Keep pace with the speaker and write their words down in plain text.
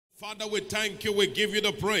Father, we thank you. We give you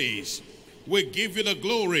the praise. We give you the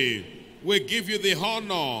glory. We give you the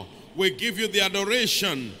honor. We give you the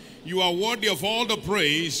adoration. You are worthy of all the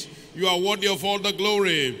praise. You are worthy of all the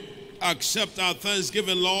glory. Accept our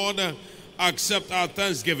thanksgiving, Lord. Accept our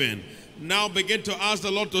thanksgiving. Now begin to ask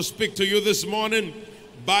the Lord to speak to you this morning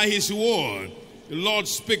by his word. Lord,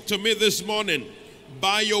 speak to me this morning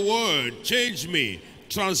by your word. Change me,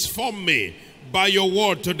 transform me by your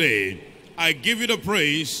word today. I give you the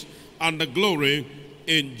praise and the glory.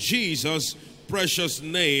 In Jesus' precious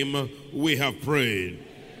name we have prayed.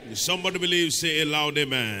 If somebody believes, say aloud,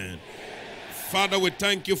 amen. Father, we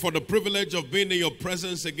thank you for the privilege of being in your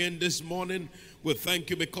presence again this morning. We thank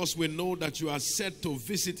you because we know that you are set to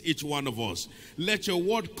visit each one of us. Let your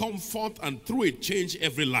word come forth and through it change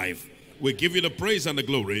every life. We give you the praise and the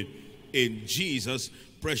glory. In Jesus'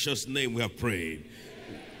 precious name we have prayed.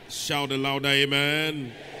 Shout aloud,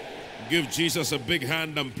 amen. Give Jesus a big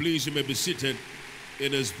hand and please you may be seated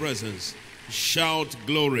in his presence. Shout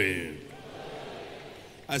glory.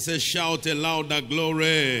 I said shout a louder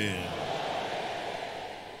glory.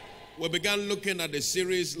 We began looking at the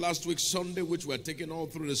series last week Sunday, which we're taking all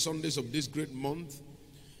through the Sundays of this great month.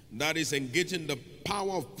 That is engaging the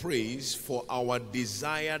power of praise for our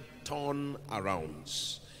desired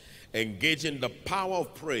turnarounds. Engaging the power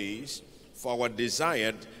of praise for our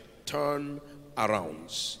desired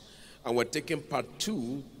turnarounds. And we're taking part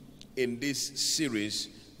 2 in this series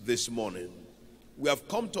this morning. We have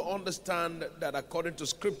come to understand that according to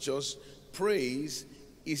scriptures, praise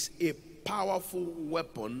is a powerful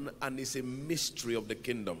weapon and is a mystery of the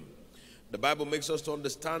kingdom. The Bible makes us to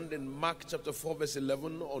understand in Mark chapter 4 verse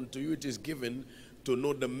 11, unto you it is given to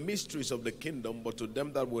know the mysteries of the kingdom, but to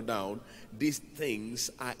them that were down, these things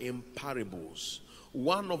are in parables.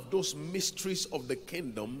 One of those mysteries of the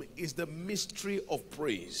kingdom is the mystery of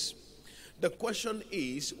praise. The question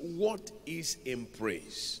is, what is in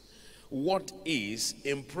praise? What is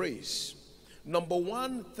in praise? Number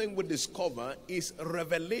one thing we discover is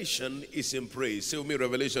revelation is in praise. Say with me,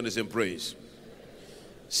 revelation is in praise.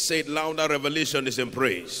 Say it louder, revelation is in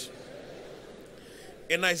praise.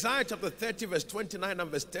 In Isaiah chapter 30 verse 29 and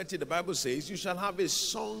verse 30, the Bible says, you shall have a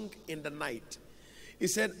song in the night. He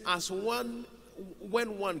said,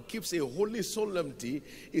 when one keeps a holy solemnity,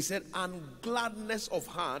 he said, and gladness of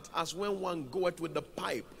heart as when one goeth with the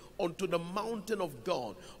pipe unto the mountain of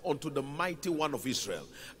God, unto the mighty one of Israel.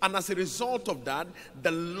 And as a result of that, the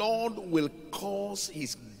Lord will cause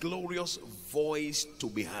his glorious voice to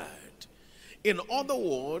be heard. In other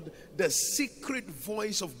words, the secret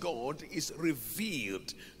voice of God is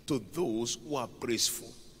revealed to those who are praiseful.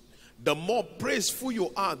 The more praiseful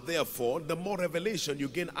you are, therefore, the more revelation you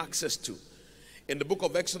gain access to. In the book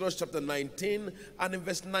of Exodus chapter 19 and in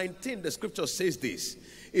verse 19, the scripture says this.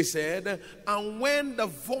 It said, and when the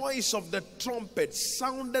voice of the trumpet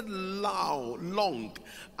sounded long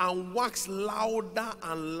and waxed louder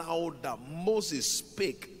and louder, Moses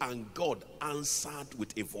spake and God answered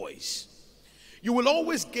with a voice. You will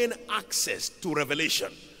always gain access to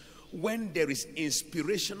revelation when there is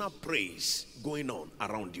inspirational praise going on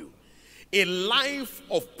around you. A life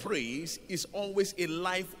of praise is always a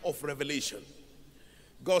life of revelation.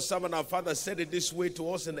 God's servant, our Father, said it this way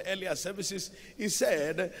to us in the earlier services. He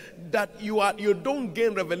said that you don't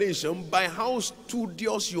gain revelation by how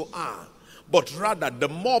studious you are, but rather the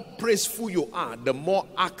more praiseful you are, the more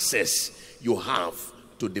access you have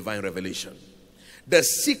to divine revelation. The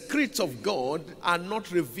secrets of God are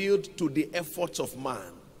not revealed to the efforts of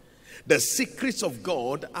man. The secrets of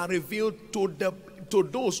God are revealed to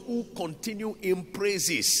those who continue in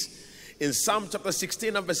praises. In Psalm chapter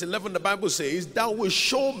 16 and verse 11, the Bible says, thou wilt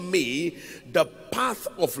show me the path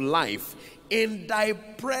of life. In thy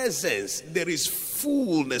presence there is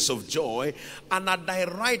fullness of joy, and at thy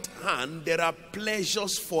right hand there are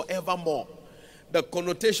pleasures forevermore. The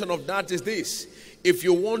connotation of that is this. If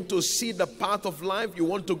you want to see the path of life, you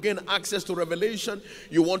want to gain access to revelation,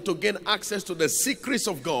 you want to gain access to the secrets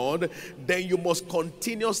of God, then you must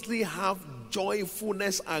continuously have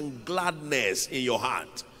joyfulness and gladness in your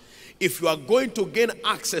heart. If you are going to gain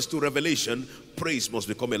access to revelation, praise must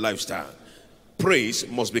become a lifestyle. Praise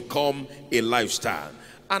must become a lifestyle.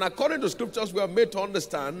 And according to scriptures, we are made to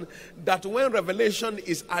understand that when revelation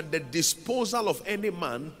is at the disposal of any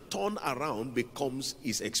man, turn around becomes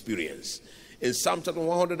his experience. In Psalm chapter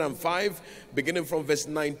 105, beginning from verse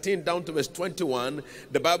 19 down to verse 21,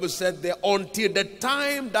 the Bible said there, until the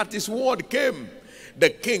time that his word came, the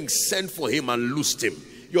king sent for him and loosed him.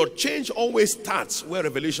 Your change always starts where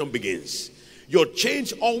revelation begins. Your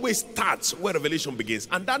change always starts where revelation begins.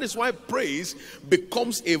 And that is why praise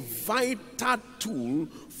becomes a vital tool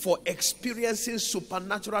for experiencing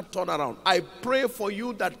supernatural turnaround. I pray for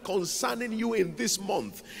you that concerning you in this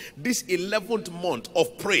month, this 11th month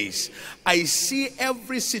of praise, I see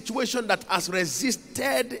every situation that has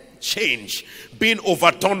resisted change being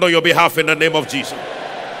overturned on your behalf in the name of Jesus.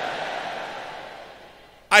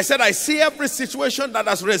 I said, I see every situation that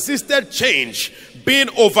has resisted change being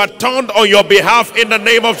overturned on your behalf in the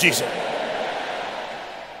name of Jesus.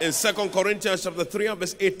 In 2 Corinthians chapter 3 and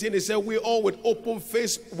verse 18, it said, we all with open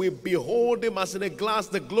face, we behold him as in a glass,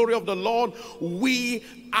 the glory of the Lord, we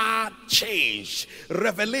are changed.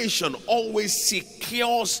 Revelation always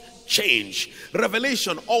secures change.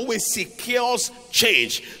 Revelation always secures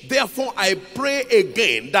change. Therefore, I pray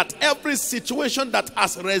again that every situation that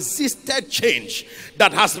has resisted change,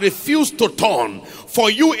 that has refused to turn, for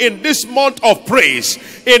you in this month of praise,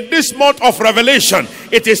 in this month of revelation,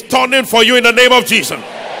 it is turning for you in the name of Jesus.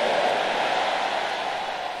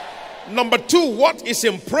 Number 2, what is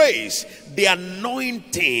in praise? The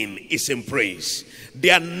anointing is in praise. The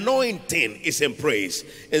anointing is in praise.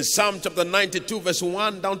 In Psalm chapter 92 verse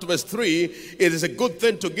 1 down to verse 3, it is a good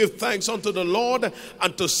thing to give thanks unto the Lord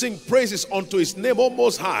and to sing praises unto his name, O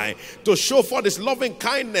Most High, to show forth his loving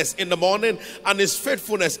kindness in the morning and his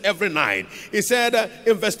faithfulness every night. He said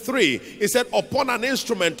in verse 3, he said, upon an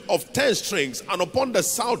instrument of 10 strings and upon the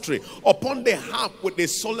psaltery, upon the harp with a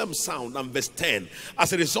solemn sound. And verse 10,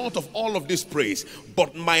 as a result of all of this praise,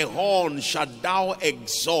 but my horn shalt thou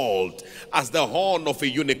exalt as the horn of a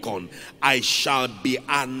unicorn. I shall be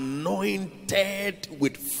anointed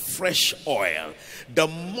with fresh oil. The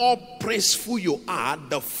more praiseful you are,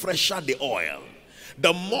 the fresher the oil.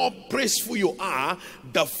 The more praiseful you are,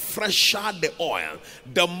 the fresher the oil.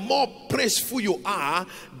 The more praiseful you are,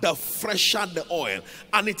 the fresher the oil.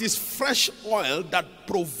 And it is fresh oil that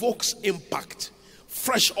provokes impact.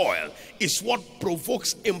 Fresh oil is what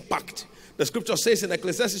provokes impact. The scripture says in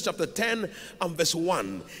Ecclesiastes chapter 10 and verse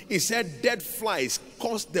 1, it said, dead flies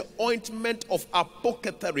cause the ointment of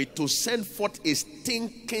apothecary to send forth a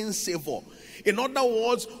stinking savor. In other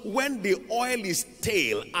words, when the oil is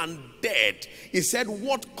stale and dead, he said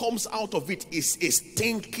what comes out of it is a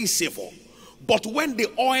stinky savor. But when the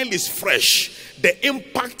oil is fresh, the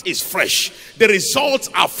impact is fresh, the results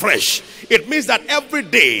are fresh. It means that every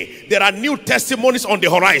day there are new testimonies on the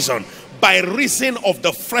horizon by reason of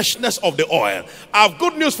the freshness of the oil. I have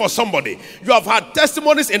good news for somebody. You have had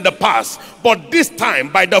testimonies in the past, but this time,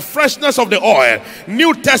 by the freshness of the oil,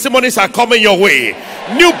 new testimonies are coming your way.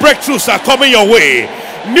 New breakthroughs are coming your way.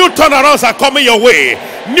 New turnarounds are coming your way.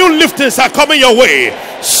 New liftings are coming your way.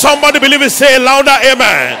 Somebody believe it, say louder,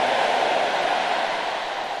 amen.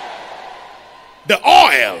 The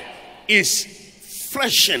oil is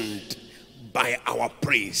freshened by our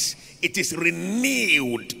praise. It is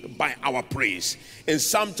renewed by our praise. In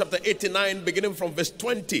Psalm chapter 89, beginning from verse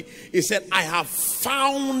 20, he said, I have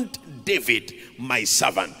found David, my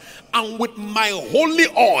servant, and with my holy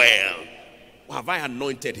oil have I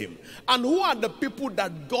anointed him. And who are the people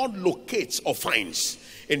that God locates or finds?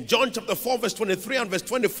 In John chapter 4, verse 23 and verse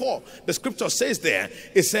 24, the scripture says there,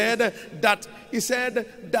 it said that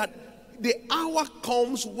the hour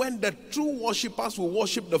comes when the true worshippers will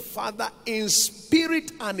worship the Father in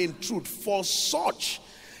spirit and in truth. For such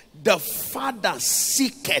the Father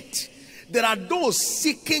seeketh. There are those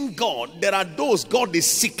seeking God. There are those God is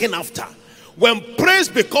seeking after. When praise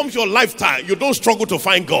becomes your lifestyle, you don't struggle to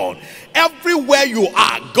find God. Everywhere you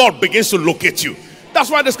are, God begins to locate you.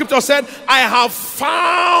 That's why the scripture said, I have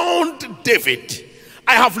found David.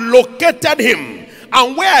 I have located him.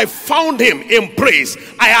 And where I found him in praise,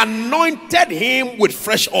 I anointed him with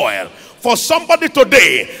fresh oil. For somebody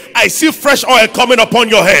today, I see fresh oil coming upon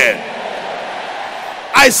your head.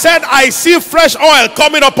 I said, I see fresh oil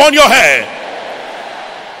coming upon your head.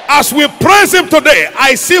 As we praise him today,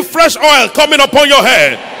 I see fresh oil coming upon your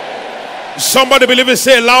head. Somebody believe it,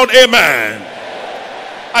 say loud amen.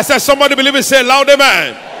 I said, somebody believe it, say loud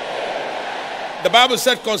amen. The Bible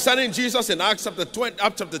said concerning Jesus in Acts chapter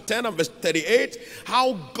 10 and verse 38,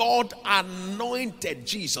 how God anointed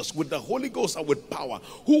Jesus with the Holy Ghost and with power,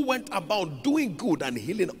 who went about doing good and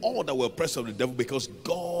healing all that were oppressed of the devil, because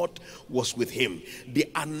God was with him. The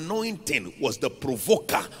anointing was the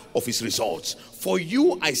provoker of his results. For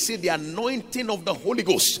you, I see the anointing of the Holy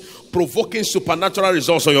Ghost provoking supernatural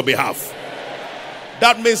results on your behalf.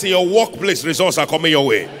 That means in your workplace, results are coming your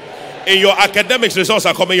way. In your academics, results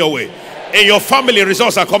are coming your way. In your family,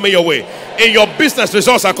 results are coming your way. In your business,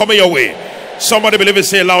 results are coming your way. Somebody believe it,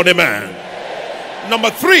 say loud amen. Number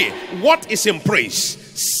 3, what is in praise?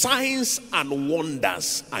 Signs and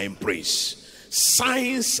wonders are in praise.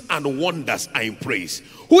 Signs and wonders are in praise.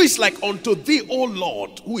 Who is like unto thee, O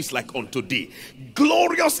Lord? Who is like unto thee?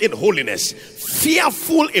 Glorious in holiness,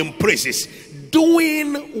 fearful in praises,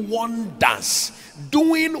 doing wonders.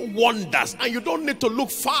 Doing wonders. And you don't need to look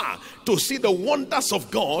far to see the wonders of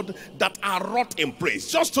God that are wrought in praise.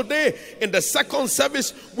 Just today in the second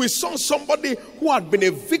service, we saw somebody who had been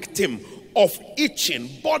a victim of itching,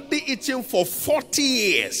 body itching for 40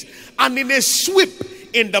 years. And in a sweep,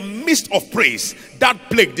 in the midst of praise, that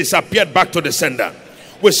plague disappeared back to the sender.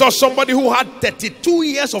 We saw somebody who had 32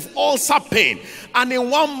 years of ulcer pain, and in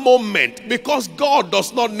one moment, because God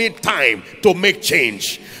does not need time to make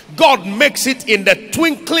change, God makes it in the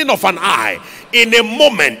twinkling of an eye. In a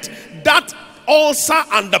moment, that ulcer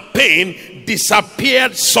and the pain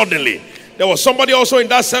disappeared suddenly. There was somebody also in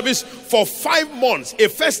that service for 5 months, a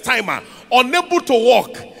first timer, unable to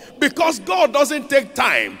walk. Because God doesn't take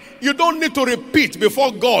time. You don't need to repeat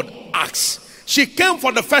before God acts. She came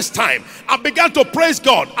for the first time and began to praise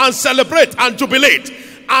God and celebrate and jubilate.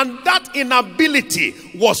 And that inability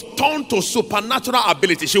was turned to supernatural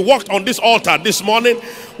ability. She walked on this altar this morning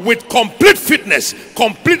with complete fitness,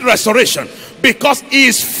 complete restoration, because he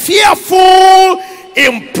is fearful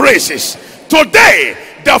in praises. Today,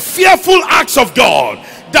 the fearful acts of God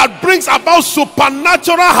that brings about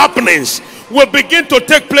supernatural happenings will begin to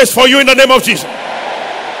take place for you in the name of Jesus.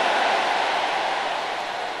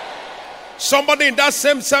 Somebody in that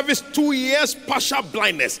same service, 2 years partial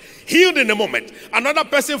blindness, healed in a moment. Another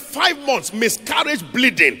person, 5 months, miscarriage,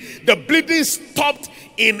 bleeding. The bleeding stopped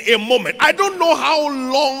in a moment. I don't know how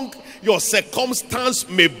long your circumstance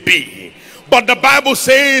may be, but the Bible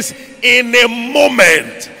says in a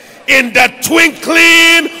moment, in the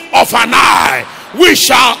twinkling of an eye, we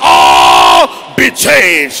shall all be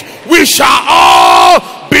changed. We shall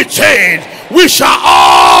all be changed. We shall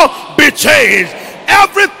all be changed.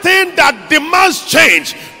 Everything that demands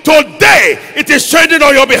change, today it is changing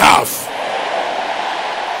on your behalf.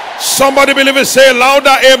 Somebody believe it, say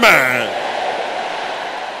louder, amen.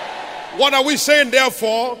 What are we saying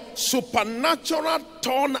therefore? Supernatural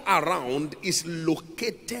turnaround is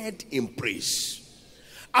located in praise.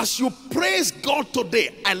 As you praise God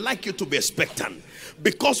today, I like you to be expectant,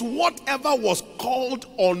 because whatever was called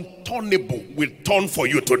unturnable will turn for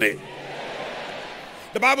you today.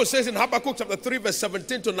 The Bible says in Habakkuk chapter 3 verse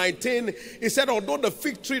 17 to 19, he said, although the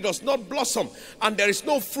fig tree does not blossom and there is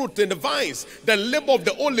no fruit in the vines, the labor of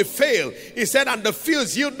the only fail. He said, and the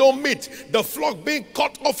fields yield no meat, the flock being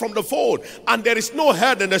cut off from the fold, and there is no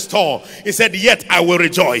herd in the store. He said, yet I will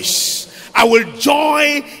rejoice. I will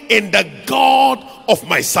joy in the God of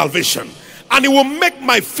my salvation, and he will make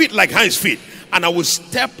my feet like hinds feet, and I will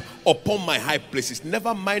step upon my high places.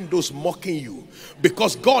 Never mind those mocking you,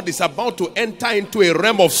 because God is about to enter into a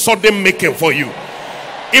realm of sudden making for you.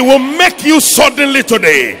 It will make you suddenly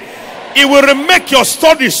today. It will remake your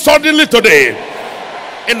studies suddenly today,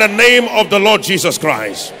 in the name of the Lord Jesus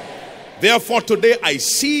Christ. Therefore today I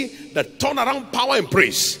see the turnaround power and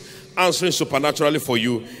praise answering supernaturally for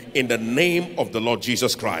you in the name of the Lord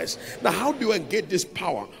Jesus Christ. Now, how do you engage this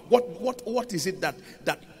power? What is it that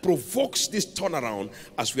provokes this turnaround,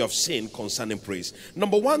 as we have seen concerning praise?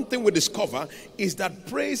 Number one thing we discover is that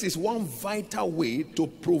praise is one vital way to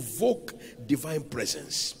provoke divine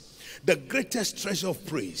presence. The greatest treasure of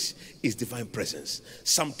praise is divine presence.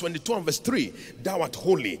 Psalm 22 and verse 3, thou art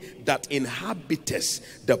holy, that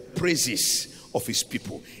inhabitest the praises of his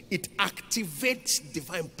people. It activates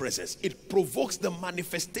divine presence. It provokes the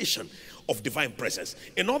manifestation of divine presence.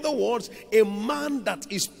 In other words, a man that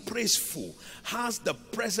is praiseful has the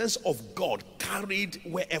presence of God carried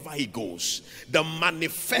wherever he goes. The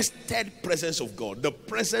manifested presence of God, the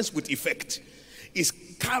presence with effect, is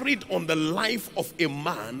carried on the life of a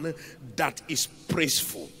man that is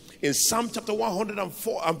praiseful. In Psalm chapter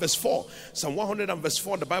 104 and verse 4, Psalm 100 and verse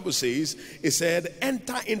 4, the Bible says, it said,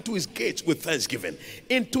 enter into his gates with thanksgiving,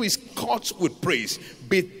 into his courts with praise.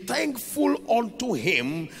 Be thankful unto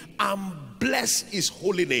him and bless his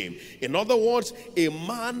holy name. In other words, a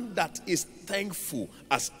man that is thankful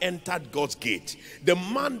has entered God's gate. The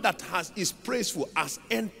man that is praiseful has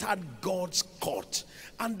entered God's court.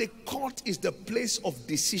 And the court is the place of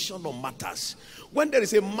decision on matters. When there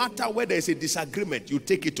is a matter where there is a disagreement, you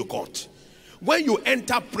take it to court. When you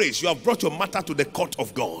enter praise, you have brought your matter to the court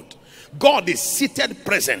of God. God is seated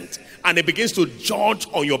present, and he begins to judge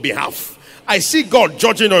on your behalf. I see God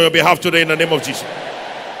judging on your behalf today in the name of Jesus.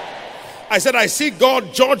 I said, I see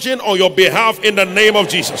God judging on your behalf in the name of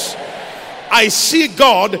Jesus. I see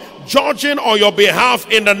God judging on your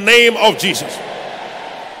behalf in the name of Jesus.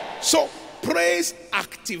 So, praise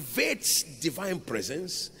activates divine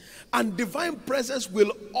presence, And divine presence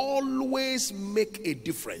will always make a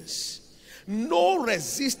difference. No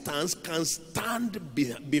resistance can stand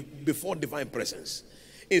before divine presence.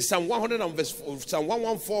 In Psalm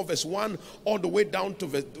 114 verse 1 all the way down to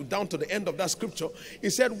the end of that scripture,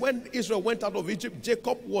 it said when Israel went out of Egypt,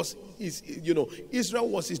 Jacob was his, Israel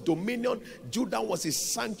was his dominion, Judah was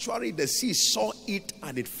his sanctuary. The sea saw it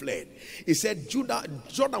and it fled. He said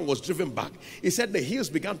Jordan was driven back. He said the hills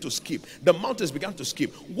began to skip, the mountains began to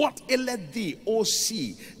skip. What ailed thee, O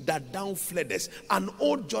sea, that thou fleddest, and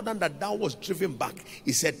O Jordan, that thou was driven back?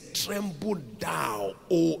 He said, tremble thou,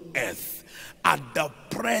 O earth, at the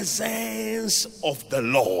presence of the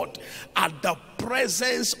Lord, at the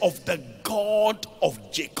presence of the God of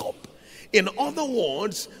Jacob. In other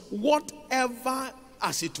words, whatever,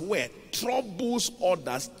 as it were, troubles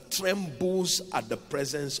others trembles at the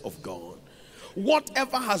presence of God.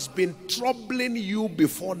 Whatever has been troubling you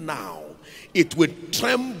before now, it will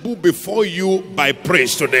tremble before you by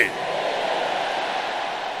praise today.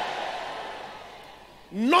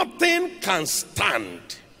 Nothing can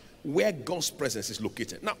stand where God's presence is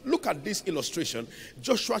located. Now look at this illustration.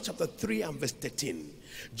 Joshua chapter 3 and verse 13.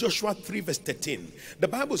 Joshua 3 verse 13. The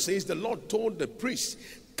Bible says the Lord told the priest,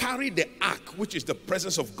 carry the ark, which is the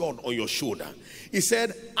presence of God, on your shoulder. He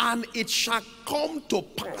said, and it shall come to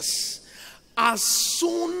pass, as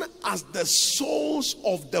soon as the souls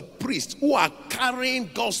of the priests who are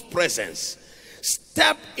carrying God's presence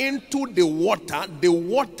step into the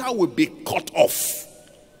water will be cut off.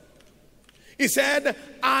 He said,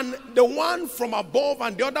 and the one from above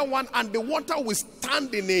and the other one, and the water will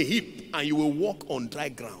stand in a heap, and you will walk on dry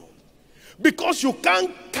ground. Because you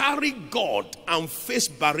can't carry God and face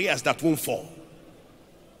barriers that won't fall.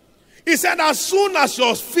 He said, as soon as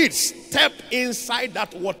your feet step inside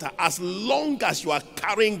that water, as long as you are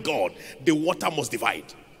carrying God, the water must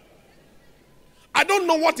divide. I don't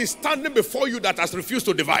know what is standing before you that has refused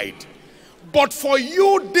to divide. But for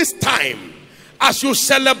you this time, as you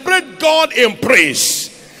celebrate God in praise,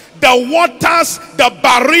 the waters, the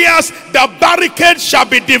barriers, the barricades shall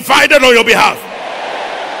be divided on your behalf.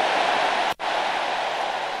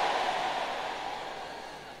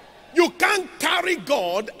 You can't carry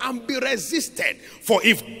God and be resisted. For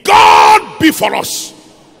if God be for us,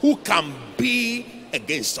 who can be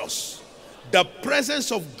against us? The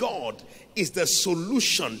presence of God is the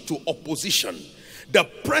solution to opposition. The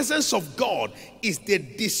presence of God is the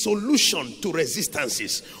dissolution to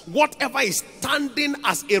resistances. Whatever is standing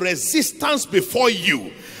as a resistance before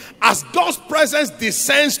you, as God's presence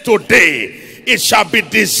descends today, it shall be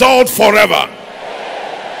dissolved forever.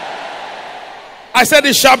 I said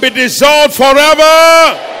it shall be dissolved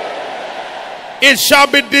forever. It shall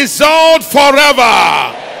be dissolved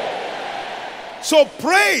forever. So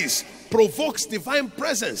praise provokes divine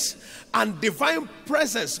presence. And divine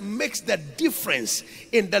presence makes the difference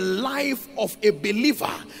in the life of a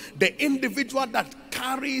believer. The individual that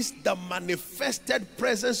carries the manifested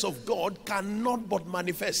presence of God cannot but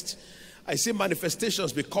manifest. I see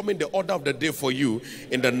manifestations becoming the order of the day for you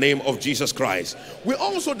in the name of Jesus Christ. We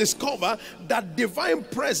also discover that divine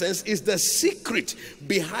presence is the secret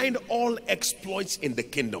behind all exploits in the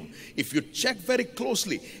kingdom. If you check very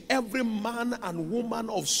closely, every man and woman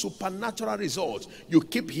of supernatural results, you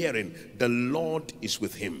keep hearing, the Lord is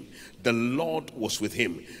with him. The Lord was with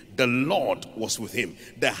him. The Lord was with him.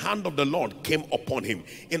 The hand of the Lord came upon him.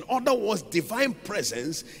 In other words, divine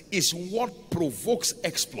presence is what provokes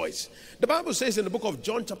exploits. The Bible says in the book of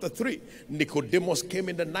John chapter 3, Nicodemus came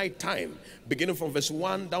in the night time, beginning from verse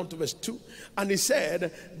 1 down to verse 2. And he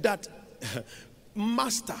said that,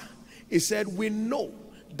 Master, he said, we know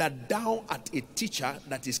that thou art a teacher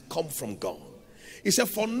that is come from God. He said,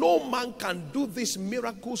 for no man can do these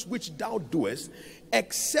miracles which thou doest,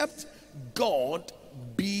 except God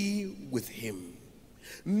be with him.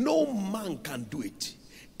 No man can do it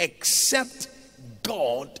except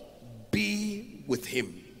God be with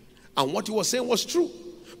him. And what he was saying was true,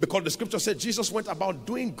 because the scripture said Jesus went about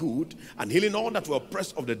doing good and healing all that were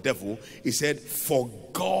oppressed of the devil. He said, for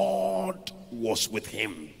God was with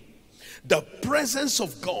him. The presence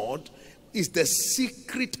of God is the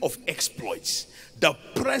secret of exploits. The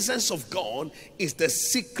presence of God is the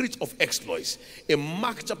secret of exploits. In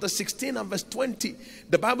Mark chapter 16 and verse 20,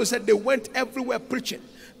 the Bible said they went everywhere preaching.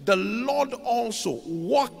 The Lord also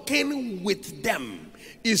walking with them.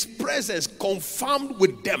 His presence confirmed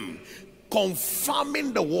with them,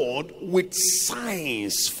 confirming the word with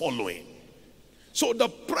signs following. So the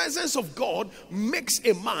presence of God makes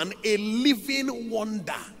a man a living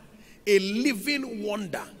wonder. A living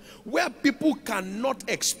wonder. Where people cannot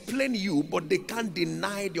explain you, but they can't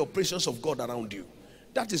deny the operations of God around you.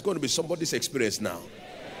 That is going to be somebody's experience now.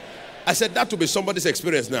 I said that will be somebody's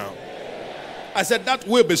experience now. I said that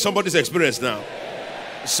will be somebody's experience now.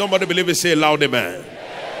 Somebody believe it, say loud amen.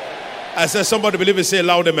 I said somebody believe it, say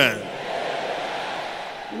loud amen.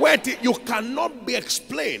 Where you cannot be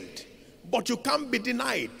explained, but you can't be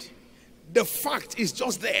denied. The fact is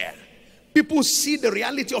just there. People see the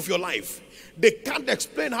reality of your life. They can't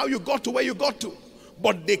explain how you got to where you got to,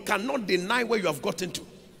 but they cannot deny where you have gotten to.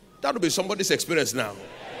 That will be somebody's experience now.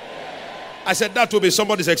 I said that will be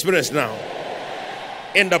somebody's experience now.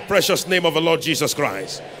 In the precious name of the Lord Jesus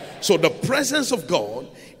Christ. So the presence of God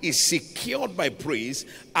is secured by praise,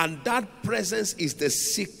 and that presence is the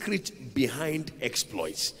secret behind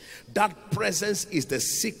exploits. That presence is the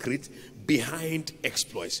secret behind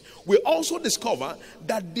exploits. We also discover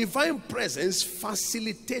that divine presence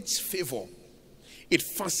facilitates favor. It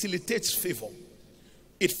facilitates favor.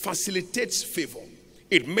 It facilitates favor.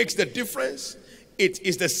 It makes the difference. It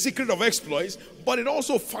is the secret of exploits, but it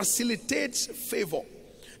also facilitates favor.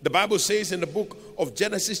 The Bible says in the book of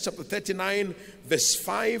Genesis chapter 39 verse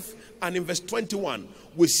 5 and in verse 21,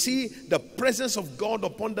 we see the presence of God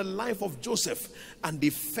upon the life of Joseph, and the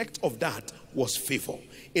effect of that was favor.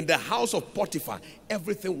 In the house of Potiphar,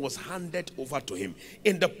 everything was handed over to him.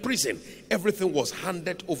 In the prison, everything was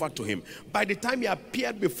handed over to him. By the time he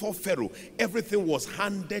appeared before Pharaoh, everything was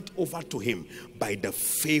handed over to him by the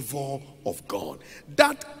favor of God.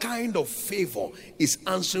 That kind of favor is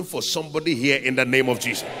answering for somebody here in the name of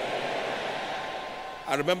Jesus.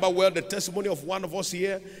 I remember well the testimony of one of us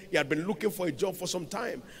here. He had been looking for a job for some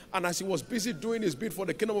time, and as he was busy doing his bid for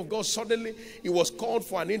the kingdom of God, suddenly he was called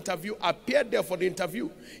for an interview, appeared there for the interview.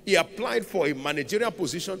 He applied for a managerial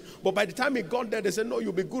position, but by the time he got there, they said, no,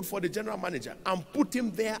 you'll be good for the general manager, and put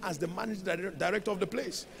him there as the managing director of the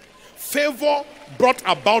place. Favor brought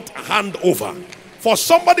about handover. For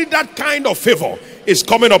somebody, that kind of favor is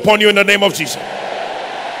coming upon you in the name of Jesus.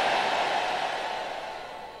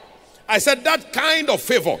 I said that kind of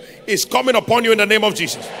favor is coming upon you in the name of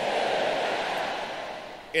Jesus.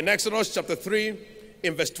 In Exodus chapter 3,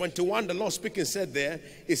 in verse 21, the Lord speaking said there,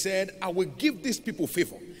 he said, I will give these people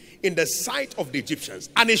favor in the sight of the Egyptians,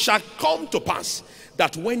 and it shall come to pass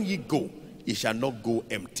that when ye go, ye shall not go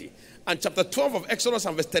empty. And chapter 12 of Exodus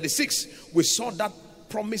and verse 36, we saw that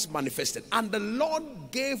promise manifested, and the Lord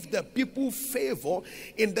gave the people favor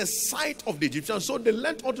in the sight of the Egyptians. So they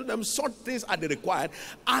lent unto them such things as they required,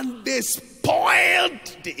 and they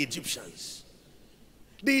spoiled the Egyptians.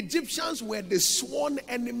 The Egyptians were the sworn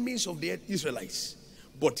enemies of the Israelites,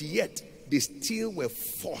 but yet they still were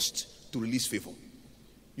forced to release favor.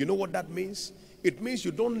 You know what that means? It means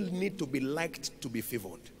you don't need to be liked to be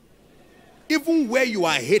favored. Even where you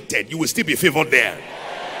are hated, you will still be favored there.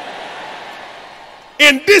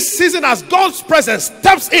 In this season, as God's presence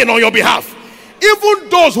steps in on your behalf, even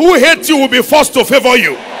those who hate you will be forced to favor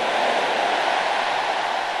you.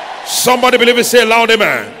 Somebody believe it, say loud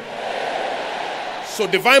amen. So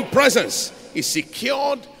divine presence is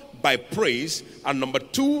secured by praise. And number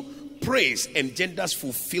two, praise engenders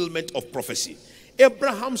fulfillment of prophecy.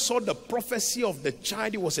 Abraham saw the prophecy of the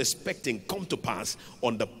child he was expecting come to pass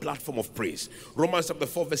on the platform of praise. Romans chapter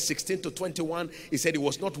 4 verse 16 to 21, he said he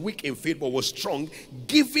was not weak in faith but was strong,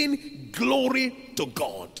 giving glory to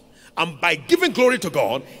God. And by giving glory to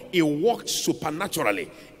God, he walked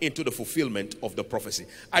supernaturally into the fulfillment of the prophecy.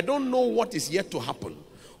 I don't know what is yet to happen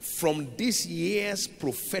from this year's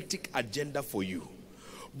prophetic agenda for you,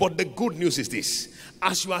 but the good news is this: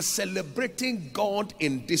 as you are celebrating God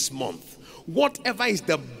in this month, whatever is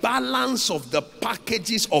the balance of the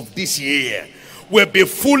packages of this year will be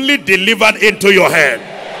fully delivered into your hand.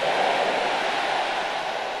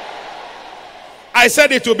 I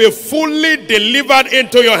said it will be fully delivered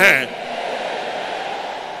into your hand.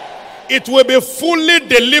 It will be fully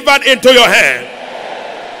delivered into your hand.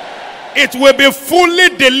 It will be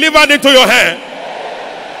fully delivered into your hand.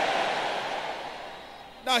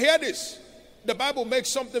 Now hear this. The Bible makes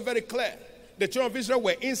something very clear. The children of Israel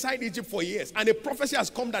were inside Egypt for years, and a prophecy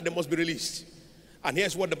has come that they must be released. And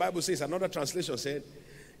here's what the Bible says. Another translation said,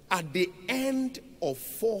 at the end of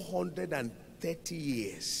 430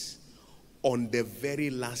 years, on the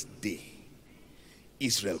very last day,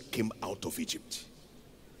 Israel came out of Egypt.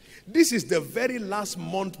 This is the very last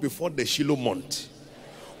month before the Shiloh month.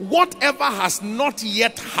 Whatever has not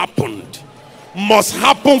yet happened must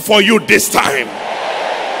happen for you this time.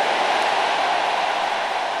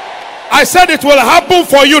 I said it will happen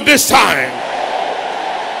for you this time.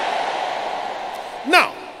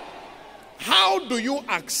 Now, how do you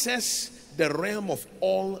access the realm of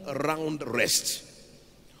all-round rest?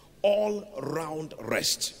 All-round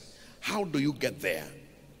rest. How do you get there?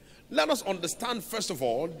 Let us understand, first of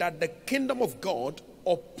all, that the kingdom of God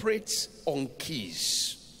operates on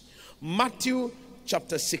keys. Matthew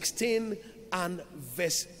chapter 16 and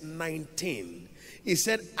verse 19. He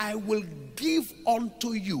said, I will give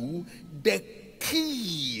unto you the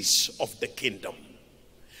keys of the kingdom.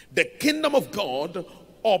 The kingdom of God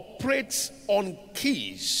operates on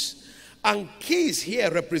keys. And keys here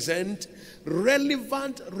represent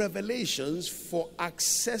relevant revelations for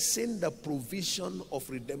accessing the provision of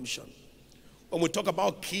redemption. When we talk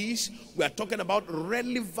about keys, we are talking about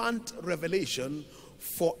relevant revelation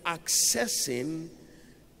for accessing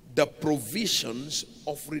the provisions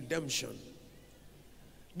of redemption.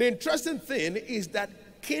 The interesting thing is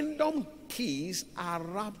that kingdom keys are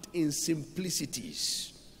wrapped in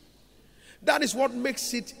simplicities. That is what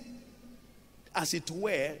makes it, as it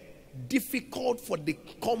were, difficult for the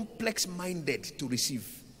complex-minded to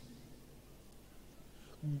receive.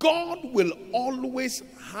 God will always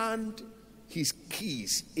hand his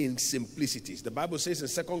keys in simplicities. The Bible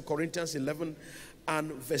says in 2 Corinthians 11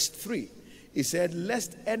 and verse 3, it said,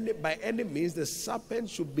 lest by any means the serpent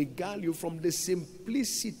should beguile you from the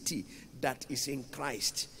simplicity that is in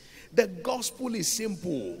Christ. The gospel is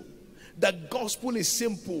simple. The gospel is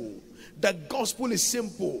simple. The gospel is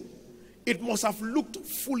simple. It must have looked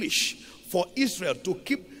foolish for Israel to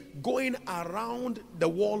keep going around the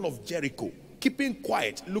wall of Jericho, keeping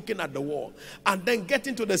quiet, looking at the wall, and then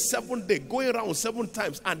getting to the seventh day, going around 7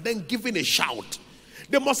 times, and then giving a shout.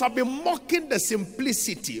 They must have been mocking the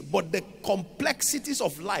simplicity, but the complexities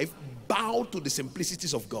of life bow to the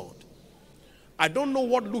simplicities of God. I don't know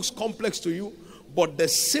what looks complex to you, but the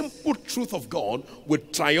simple truth of God will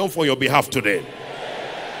triumph on your behalf today.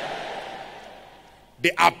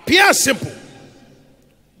 They appear simple,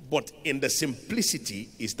 but in the simplicity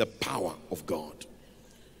is the power of God.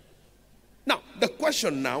 Now, the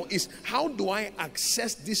question now is, how do I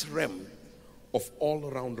access this realm of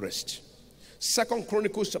all-around rest? 2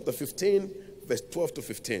 Chronicles chapter 15, verse 12 to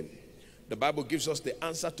 15. The Bible gives us the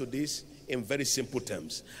answer to this in very simple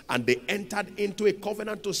terms. And they entered into a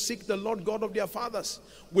covenant to seek the Lord God of their fathers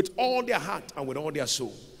with all their heart and with all their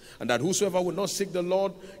soul. And that whosoever will not seek the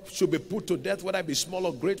Lord should be put to death, whether it be small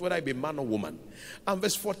or great, whether it be man or woman. And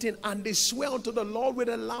verse 14, and they swear unto the Lord with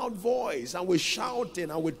a loud voice, and with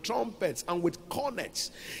shouting, and with trumpets, and with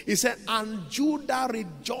cornets. He said, and Judah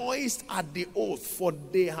rejoiced at the oath, for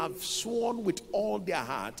they have sworn with all their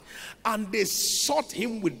heart. And they sought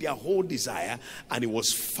him with their whole desire, and he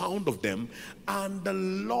was found of them. And the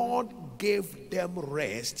Lord gave them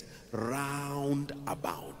rest round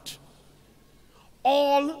about.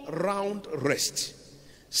 All round rest,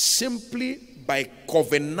 simply by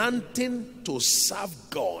covenanting to serve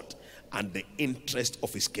God and the interest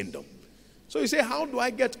of his kingdom. So you say, how do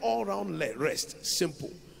I get all round rest?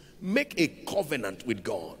 Simple. Make a covenant with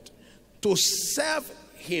God to serve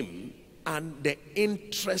him and the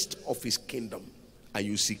interest of his kingdom, and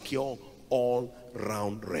you secure all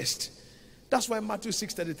round rest. That's why Matthew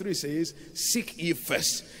 6:33 says, seek ye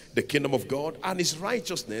first the kingdom of God and his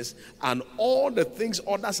righteousness, and all the things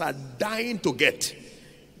others are dying to get,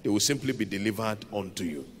 they will simply be delivered unto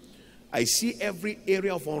you. I see every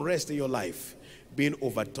area of unrest in your life being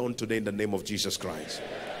overturned today in the name of Jesus Christ.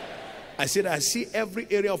 I said, I see every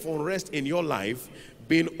area of unrest in your life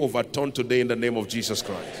being overturned today in the name of Jesus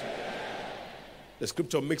Christ. The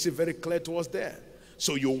scripture makes it very clear to us there.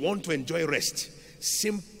 So you want to enjoy rest,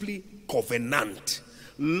 simply covenant.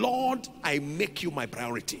 Lord, I make you my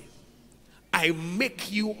priority. I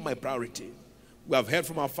make you my priority. We have heard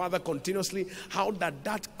from our father continuously how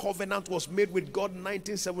that covenant was made with God in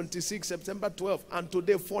 1976, September 12, and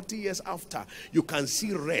today, 40 years after, you can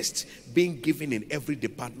see rest being given in every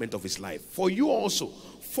department of his life. For you also,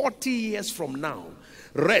 40 years from now,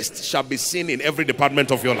 rest shall be seen in every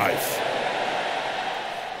department of your life.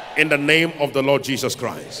 In the name of the Lord Jesus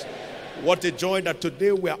Christ. What a joy that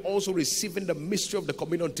today we are also receiving the mystery of the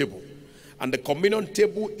communion table. And the communion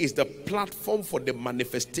table is the platform for the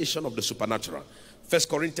manifestation of the supernatural. 1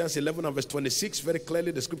 Corinthians 11 and verse 26, very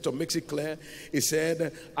clearly the scripture makes it clear. It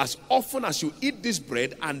said, as often as you eat this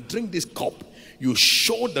bread and drink this cup, you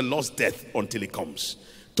show the Lord's death until he comes.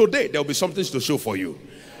 Today there will be something to show for you.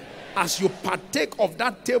 As you partake of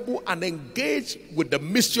that table and engage with the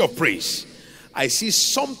mystery of praise, I see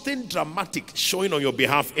something dramatic showing on your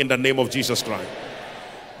behalf in the name of Jesus Christ.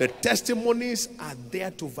 The testimonies are there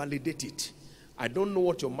to validate it. I don't know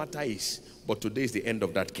what your matter is, but today is the end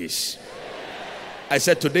of that case. I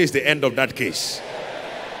said today is the end of that case.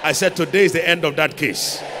 I said today is the end of that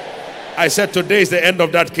case. I said today is the end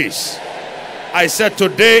of that case. I said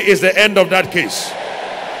today is the end of that case.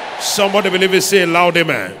 Somebody believe it, say loud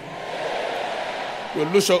amen.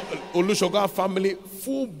 Olushoga family,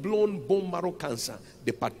 full-blown bone marrow cancer.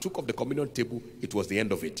 They partook of the communion table. It was the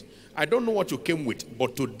end of it. I don't know what you came with,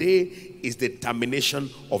 but today is the termination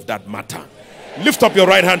of that matter. Lift up your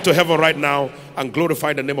right hand to heaven right now and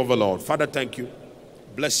glorify the name of the Lord. Father, thank you.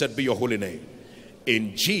 Blessed be your holy name.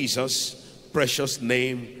 In Jesus' precious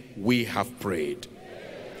name we have prayed.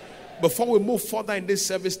 Before we move further in this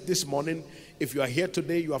service this morning, if you are here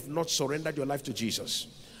today, you have not surrendered your life to Jesus,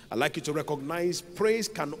 I'd like you to recognize praise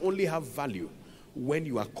can only have value when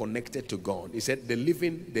you are connected to God. He said, the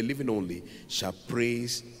living only shall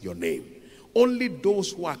praise your name. Only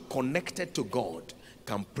those who are connected to God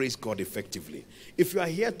can praise God effectively. If you are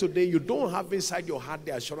here today, you don't have inside your heart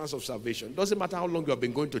the assurance of salvation. Doesn't matter how long you have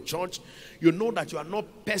been going to church, you know that you are not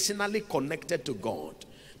personally connected to God.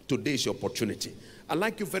 Today is your opportunity. I'd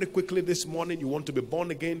like you very quickly this morning, you want to be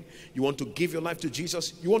born again, you want to give your life to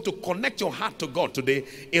Jesus, you want to connect your heart to God today.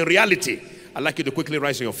 In reality, I'd like you to quickly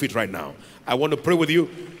rise on your feet right now. I want to pray with you.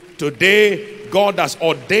 Today, God has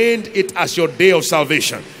ordained it as your day of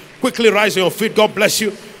salvation. Quickly rise on your feet. God bless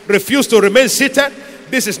you. Refuse to remain seated.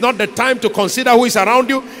 This is not the time to consider who is around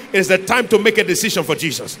you. It is the time to make a decision for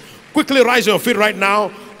Jesus. Quickly rise on your feet right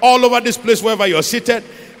now. All over this place, wherever you're seated.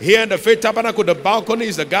 Here in the Faith Tabernacle, the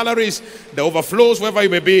balconies, the galleries, the overflows, wherever you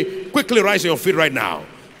may be, quickly rise on your feet right now.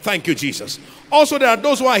 Thank you, Jesus. Also, there are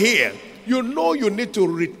those who are here. You know you need to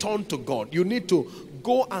return to God. You need to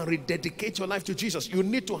go and rededicate your life to Jesus. You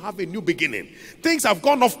need to have a new beginning. Things have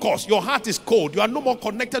gone off course. Your heart is cold. You are no more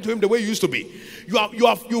connected to Him the way you used to be. You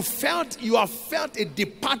have felt a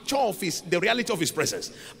departure of the reality of His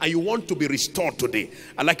presence, and you want to be restored today.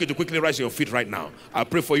 I'd like you to quickly rise on your feet right now. I'll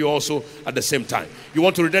pray for you also at the same time. You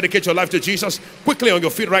want to rededicate your life to Jesus? Quickly on your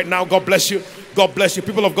feet right now. God bless you. God bless you.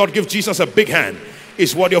 People of God, give Jesus a big hand.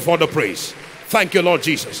 It's worthy of all the praise. Thank you, Lord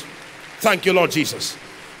Jesus. Thank you, Lord Jesus.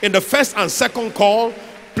 In the first and second call,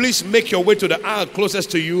 please make your way to the aisle closest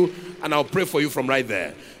to you, and I'll pray for you from right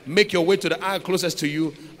there. Make your way to the aisle closest to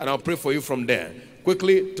you, and I'll pray for you from there.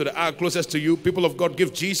 Quickly to the aisle closest to you. People of God,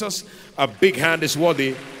 give Jesus a big hand. Is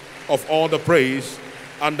worthy of all the praise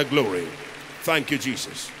and the glory. Thank you,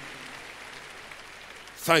 Jesus.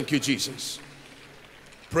 Thank you, Jesus.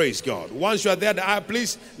 Praise God. Once you are there,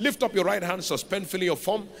 please lift up your right hand, suspend filling your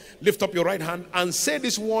form. Lift up your right hand and say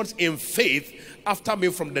these words in faith after me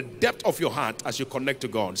from the depth of your heart as you connect to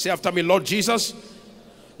God. Say after me, Lord Jesus.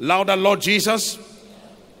 Louder, Lord Jesus.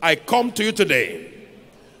 I come to you today.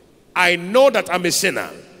 I know that I'm a sinner,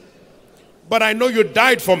 but I know you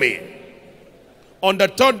died for me. On the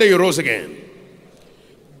third day you rose again.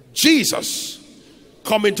 Jesus,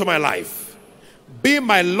 come into my life. Be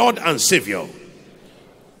my Lord and Savior.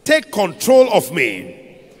 Take control of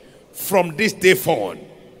me from this day forward.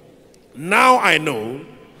 Now I know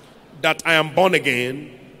that I am born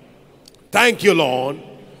again. Thank you, Lord,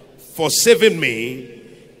 for saving me.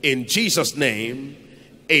 In Jesus' name,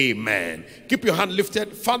 amen. Keep your hand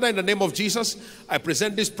lifted. Father, in the name of Jesus, I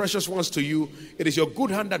present these precious ones to you. It is your good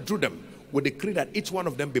hand that drew them. We decree that each one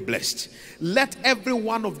of them be blessed. Let every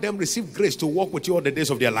one of them receive grace to walk with you all the days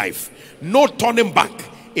of their life. No turning back,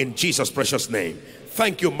 in Jesus' precious name.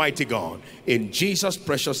 Thank you, mighty God. In Jesus'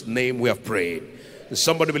 precious name we have prayed. If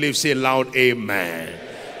somebody believes, say loud, amen.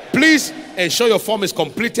 Please ensure your form is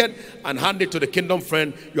completed and hand it to the kingdom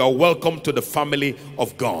friend. You are welcome to the family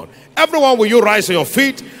of God. Everyone, will you rise on your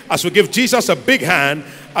feet as we give Jesus a big hand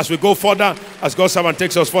as we go further, as God's servant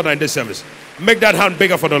takes us further in this service. Make that hand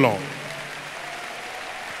bigger for the Lord.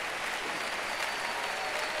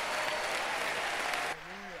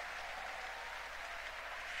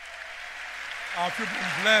 Have you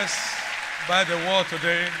been blessed by the word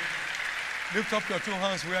today? Lift up your two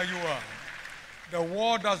hands where you are. The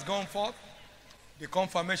word has gone forth. The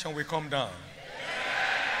confirmation will come down.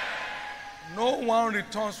 No one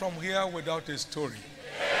returns from here without a story.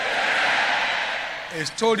 A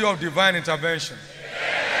story of divine intervention.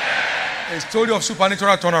 A story of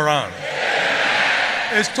supernatural turnaround.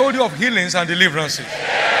 A story of healings and deliverances.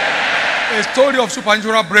 A story of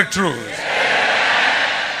supernatural breakthroughs.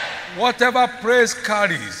 Whatever praise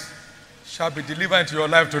carries shall be delivered into your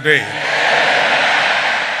life today.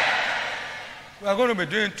 We are going to be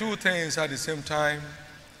doing two things at the same time.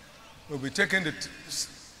 We'll be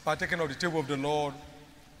partaking of the table of the Lord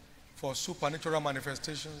for supernatural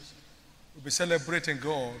manifestations. We'll be celebrating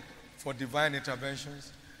God for divine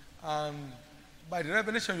interventions. And by the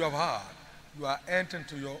revelation you have had, you are entering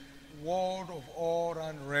to your world of awe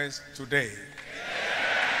and rest today.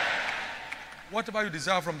 Whatever you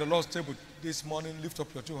desire from the Lord's table this morning, lift up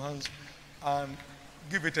your two hands and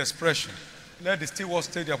give it expression. Let the stewards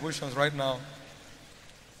take their positions right now.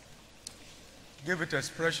 Give it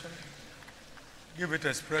expression. Give it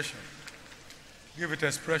expression. Give it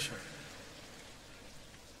expression.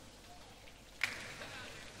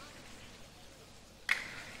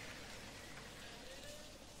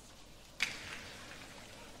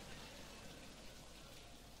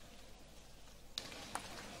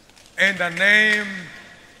 In the name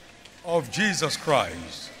of Jesus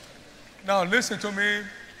Christ. Now listen to me.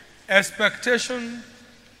 Expectation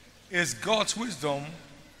is God's wisdom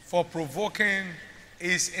for provoking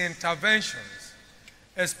his interventions.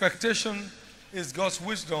 Expectation is God's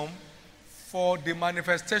wisdom for the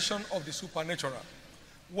manifestation of the supernatural.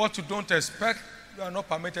 What you don't expect, you are not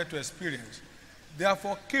permitted to experience.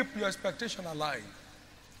 Therefore, keep your expectation alive.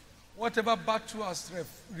 Whatever battle has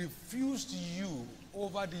refused you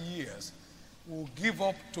over the years will give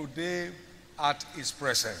up today at his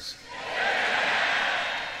presence.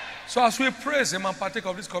 So as we praise him and partake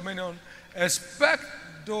of this communion, expect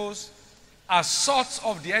those assaults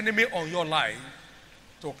of the enemy on your life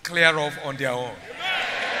to clear off on their own.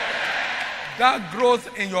 That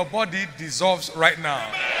growth in your body dissolves right now.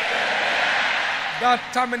 That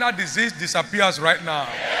terminal disease disappears right now.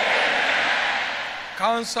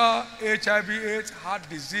 Cancer, HIV, AIDS, heart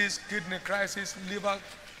disease, kidney crisis, liver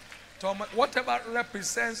torment, whatever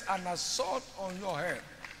represents an assault on your head,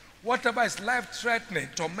 whatever is life-threatening,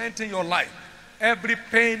 tormenting your life, every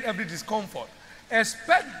pain, every discomfort,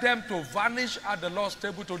 expect them to vanish at the Lord's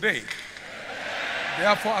table today.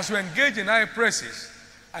 Therefore, as you engage in high praises,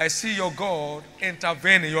 I see your God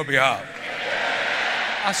intervene in your behalf.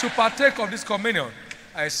 As you partake of this communion,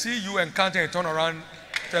 I see you encountering a turnaround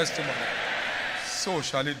testimony. So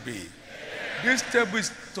shall it be. This table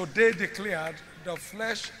is today declared the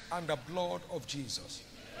flesh and the blood of Jesus.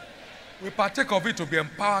 We partake of it to be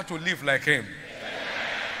empowered to live like him.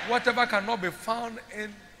 Whatever cannot be found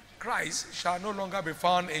in Christ shall no longer be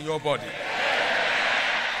found in your body.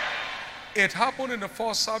 It happened in the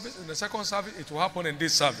first service, in the second service, it will happen in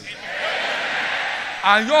this service.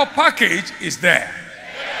 And your package is there.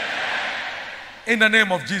 In the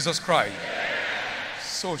name of Jesus Christ.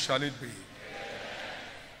 So shall it be.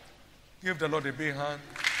 Give the Lord a big hand.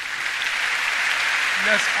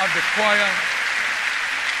 Let's have the choir.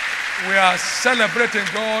 We are celebrating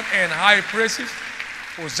God in high praises,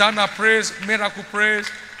 Hosanna praise, miracle praise,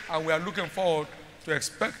 and we are looking forward to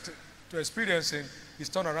experiencing his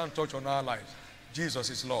turnaround touch on our lives. Jesus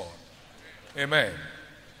is Lord. Amen.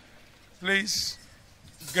 Please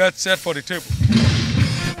get set for the table.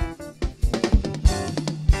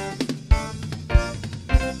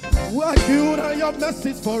 What good are your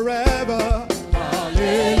mercies forever?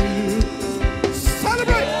 Hallelujah.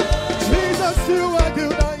 Celebrate! Jesus, you are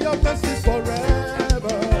good and your mercies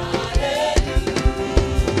forever.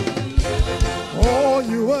 Oh,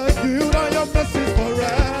 you are good and your mercies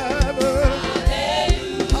forever.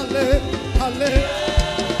 Hallelujah. Hallelujah.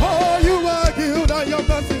 Oh, you are good and your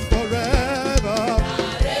mercies forever.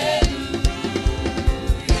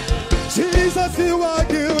 Jesus, you are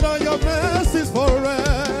good and your mercies forever.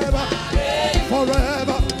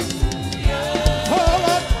 Forever. Oh,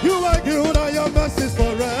 Lord, you are good and your mercies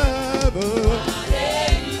forever.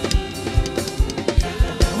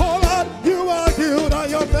 Oh, Lord, you are good and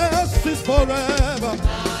your mercies forever.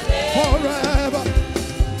 Forever.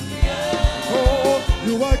 Oh,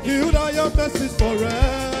 you are good and your mercies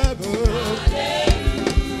forever.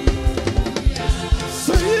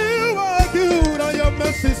 So you are good and your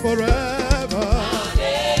mercies forever.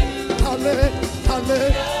 Hallelujah.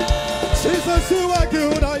 Hallelujah. Jesus, you are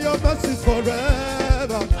good and your mercies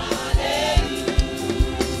forever.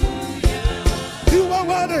 You are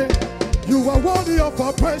worthy. You are worthy of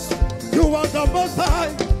our praise. You are the Most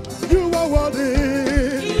High. You are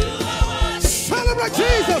worthy. Celebrate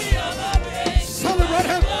Jesus. Celebrate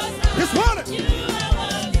him. He's worthy.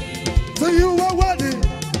 So you are worthy.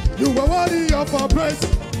 You are worthy of our praise.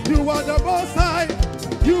 You are the Most High.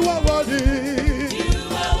 You are worthy.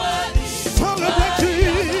 Celebrate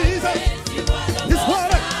Jesus. He's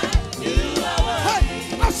worthy. Hey,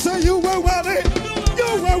 I say you were worthy. You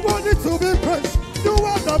were worthy to be praised. You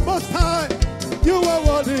are the Most High. You are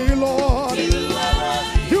worthy, Lord.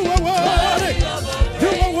 You are worthy.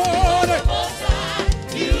 You are worthy.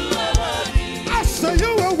 I say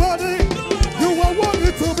you are worthy. You are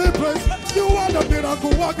worthy to be praised. You are the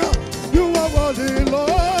miracle worker. You are worthy,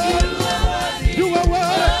 Lord. You are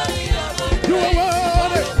worthy. You are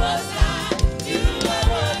worthy.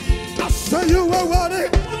 I say you are worthy.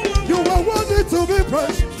 You are worthy to be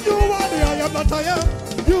praised. You are the I am that I am.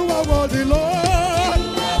 You are worthy, Lord.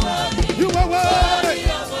 You are worthy.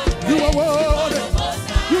 You are worthy.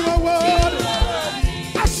 You are worthy.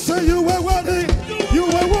 I say you are worthy. You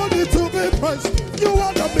are worthy to be praised. You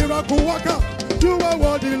are the miracle worker. You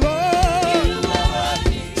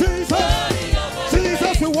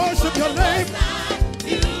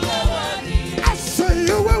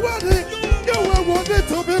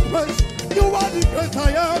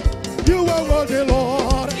are worthy,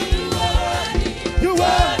 Lord. You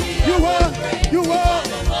are.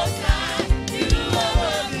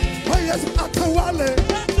 Oh yes, Atawale.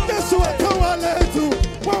 Yes, Atawale too.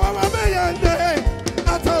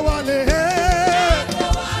 Atawale.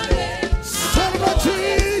 Son of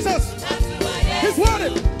Jesus. He's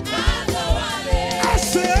worthy. I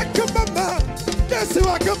say, come on, yes, you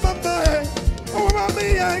are come on, oh,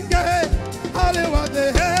 mommy, and gay.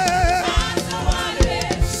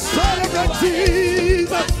 Son of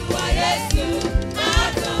Jesus.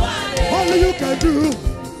 Only you can do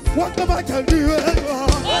what the man can do.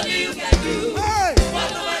 Only you can do Hey. what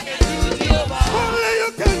the man can do, Jehovah. Only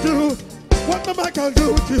you can do what the man can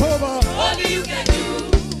do, Jehovah. Only you can do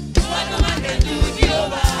what the man can do,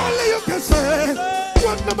 Jehovah. Only you can say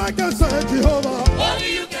what the man can say, Jehovah. Only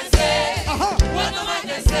you can say what the man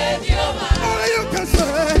can say, Jehovah. Only you can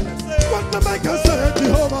say what the man can say,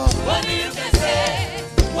 Jehovah. Only you can say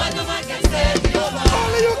what the man can say, Jehovah.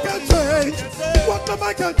 Only you can change what the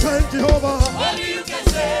man can change, Jehovah. Only you can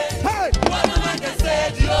say Hey. what the man can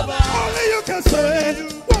say, Jehovah. Only you can say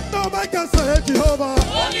what the man can say, Jehovah.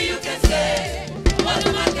 Only you can say what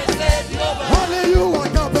the man can say, Jehovah. Only you are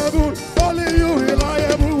capable. Only you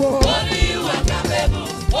reliable. Only you are capable.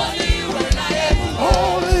 Only you are reliable.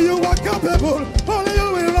 Only you are capable. Only you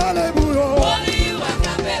reliable. Only you are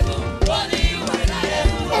capable. Only you are reliable.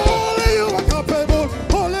 Only you are capable.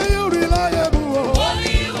 Only you reliable.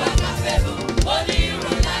 Only you are capable. Only you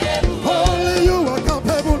reliable. Only you are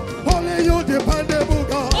capable. Only you dependable,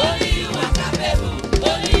 God. Only you are capable.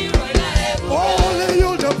 Only you reliable. Only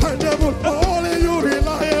you dependable. Only you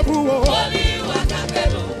reliable. Only you are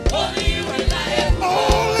capable. Only you reliable.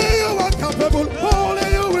 Only you are capable. Only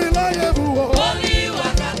you reliable. Only you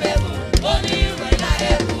are capable. Only you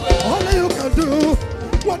reliable. Only you can do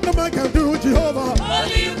what the man can do, Jehovah.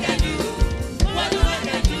 Only you can do what the man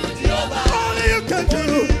can do, Jehovah. Only you can do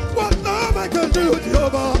what the man can do,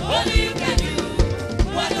 Jehovah. Only you can do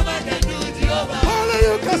what the man can do, Jehovah. Only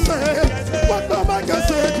you can say what the man can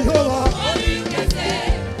say, Jehovah. Only you can say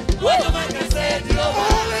what the man can say, Jehovah.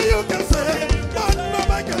 Only you can say what the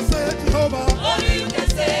man can say, Jehovah. Only you can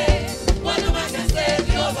say what the man can say,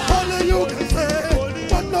 Jehovah. Only you can say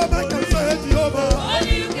what the man can say, Jehovah.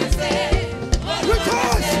 Only you can say what the man can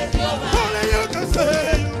Rejoice! say, Jehovah. Only you can say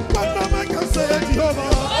what the man can say, Jehovah.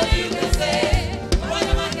 Only you can say what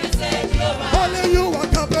the man can say, Jehovah. Only you are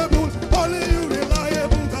capable. Only you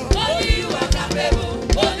reliable, God. Only you are capable.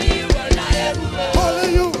 Only you are reliable. Only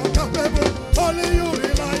you are capable. Only you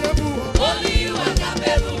reliable. Only you are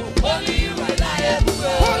capable. Only you are reliable.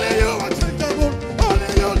 Only you are changeable. Only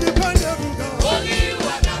you dependable, God. Only you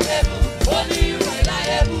are capable. Only you are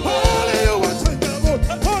reliable. Only you are changeable.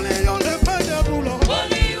 Only you dependable, Lord.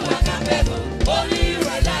 Only you are capable. Only you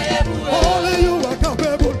are reliable. Only you are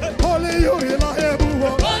capable. Only you reliable.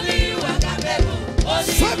 Only you are capable.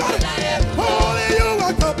 Only you are Somebody. reliable. Only you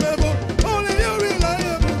are capable. Only you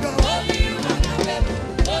reliable, God. Only you are capable.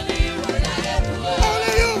 Only you are reliable.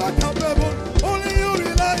 Only you are capable. Only you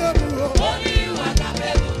reliable. Only you are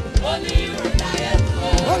capable. Only you are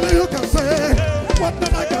reliable. Only you can say what the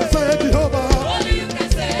man can say, Jehovah. Only you can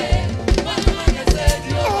say what the man can say,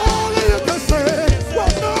 Jehovah. Only you can say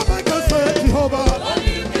what the man can say, Jehovah.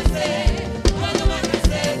 Only you can say what the man can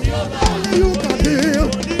say, Jehovah. Only you can heal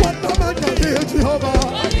what the man can heal, Jehovah.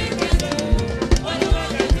 Only you can do what the man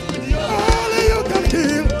can do, Jehovah. Only you can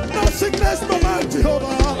heal no sickness, no man,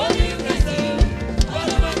 Jehovah. Only you can do what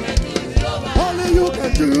the man can do, Jehovah. Only you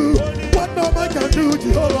can do what no man can do,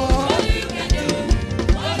 Jehovah. Only you can do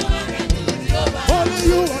what the man can do, Jehovah. Only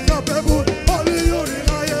you are capable. Only you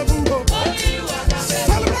reliable. Only you are capable.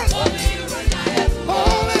 Celebrate. Only you are reliable.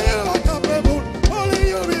 Only you are capable. Only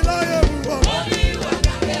you reliable. Only you are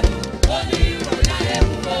capable. Only you are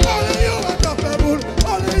reliable. Only you are capable.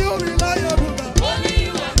 Only you reliable. Only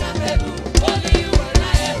you are capable. Only you are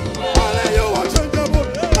reliable. Only you are changeable.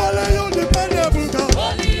 Only you dependable, God.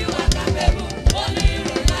 Only you are capable. Only you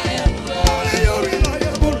are reliable. Only you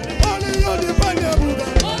reliable. Only you dependable,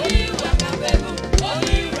 God. Only you are capable.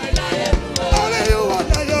 Only you are reliable. Only you are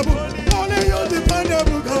liable. Only you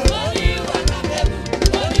dependable, God. Only you are capable.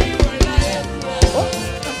 Only you are reliable. What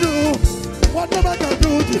can do? What the man can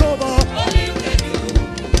do, Jehovah? Only you can do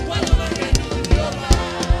what the man can do, Jehovah.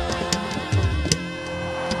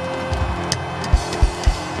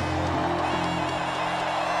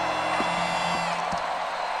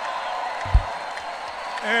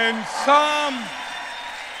 In Psalm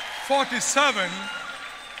 47,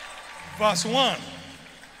 verse 1,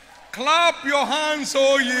 clap your hands,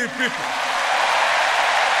 O ye people.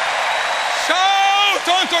 Shout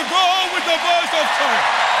unto God with the voice of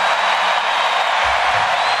triumph.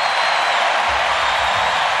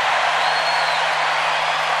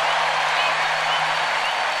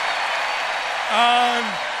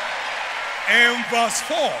 In verse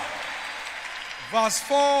 4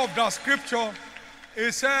 of the scripture,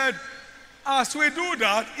 it said, as we do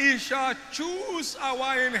that, he shall choose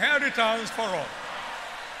our inheritance for us,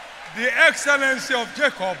 the excellency of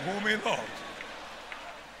Jacob whom he loved.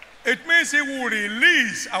 It means he will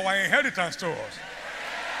release our inheritance to us.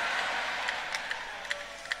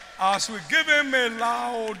 As we give him a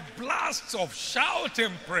loud blast of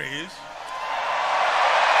shouting praise,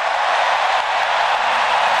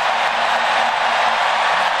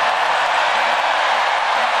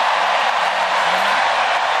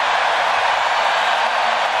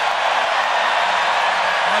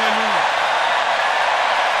 hallelujah.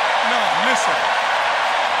 Now listen.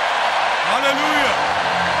 Hallelujah.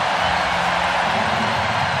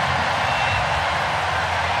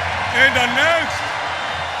 In the next,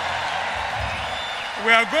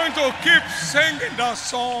 we are going to keep singing that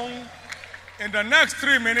song. In the next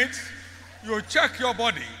 3 minutes, you check your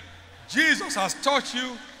body. Jesus has touched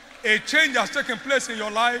you. A change has taken place in your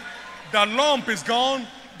life. The lump is gone.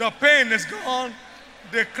 The pain is gone.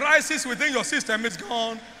 The crisis within your system is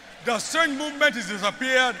gone. The strange movement is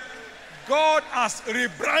disappeared. God has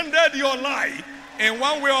rebranded your life in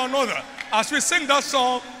one way or another. As we sing that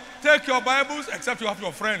song, take your Bibles, except you have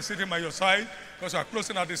your friend sitting by your side, because you are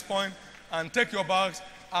closing at this point, and take your bags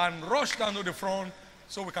and rush down to the front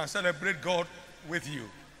so we can celebrate God with you.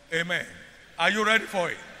 Amen. Are you ready for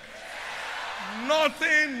it?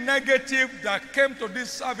 Nothing negative that came to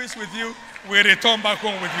this service with you will return back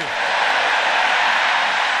home with you.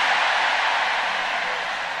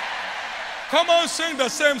 Come on, sing the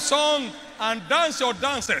same song and dance your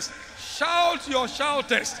dances. Shout your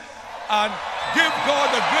shoutest. And give God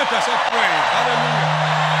the greatest of praise. Hallelujah.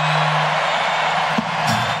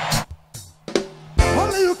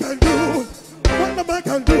 Only you can do what no man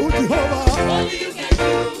can do, Jehovah. Only you can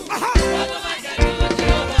do what no man can do,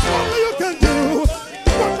 Jehovah. Only you can do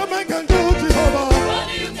what no man can do, Jehovah.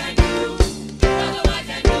 Only you can do what no man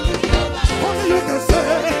can do, Jehovah. Only you can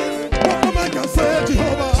say what no man can say,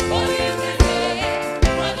 Jehovah. Only you can say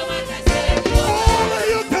what no man can say, Jehovah. Only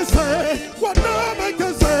you can say what no man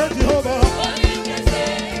can say, Jehovah. Only you can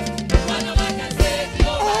say what no man can say,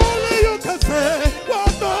 Jehovah. Only you can say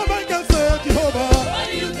what no man can say, Jehovah.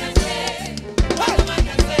 Only you can say what no man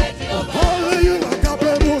can say, Jehovah. Only you are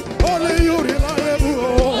capable. Only you reliable.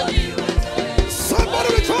 Only you can say. Somebody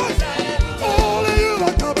rejoice. Only you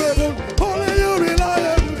are capable. Only you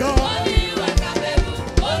reliable, God. Only you are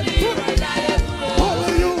capable. Only you reliable.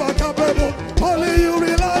 Only you are capable. Only you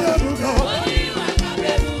reliable, God. Only you are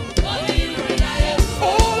capable. Only you reliable.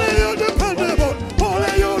 Only you dependable.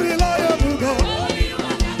 Only you reliable, God. Only you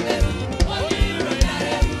are capable. Only you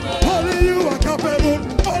reliable. Only you are capable.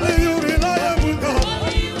 Only you reliable, God.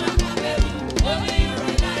 Only you are capable. Only you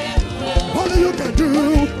reliable. Only you can do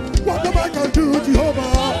what no man can do,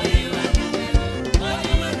 Jehovah.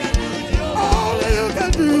 Only you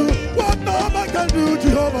can do what no man can do,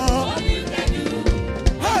 Jehovah.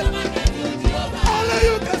 Hey. Only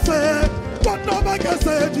you can say what no man can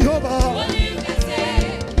say, Jehovah.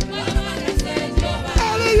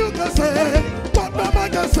 Only you can say what no man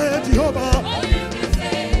can say, Jehovah.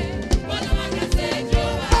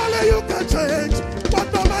 Only you can change what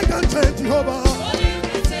no man can change, Jehovah.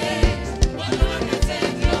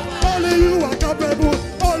 Only you are capable.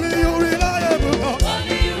 Only you reliable, God.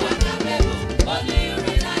 Only you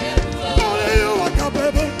are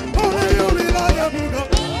capable. Only you reliable, God.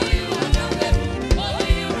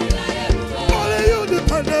 Only you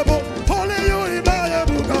dependable. Only you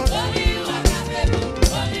reliable, God. Only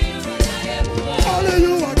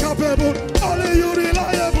you are capable. Only you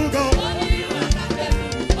reliable, God. Only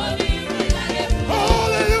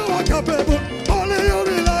you are capable. Only you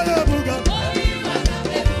reliable, God.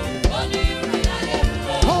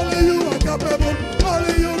 Only you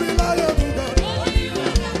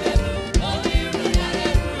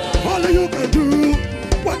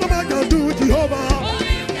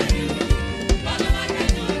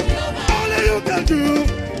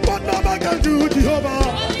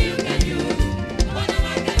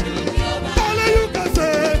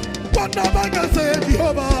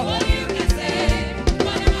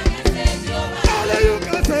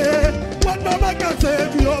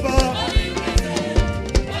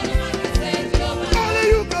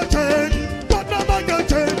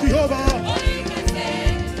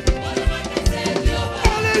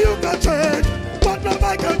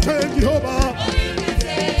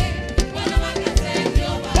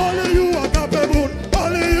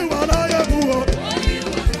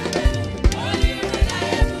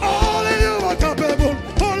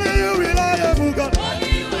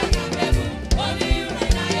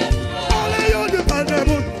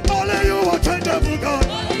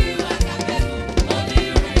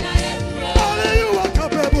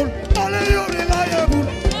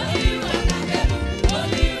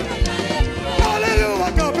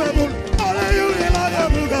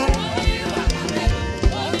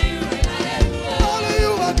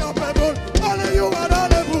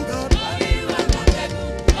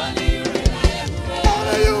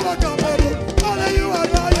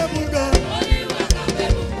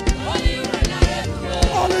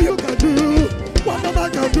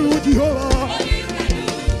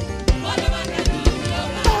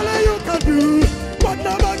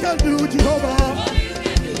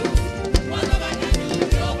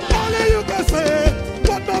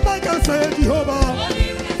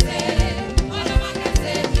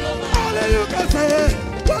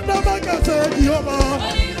no man can say Jehovah.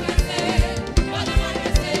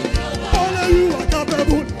 Only you are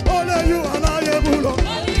capable. Only you are liable.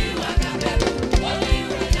 Only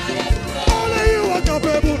you are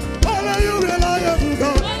capable. Only you reliable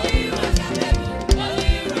God.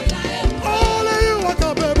 Only you are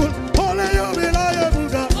capable. Only you reliable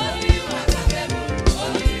God.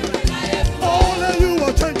 Only you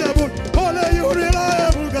are changeable. Only you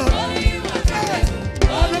reliable God.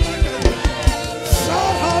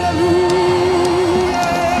 Shout hallelujah.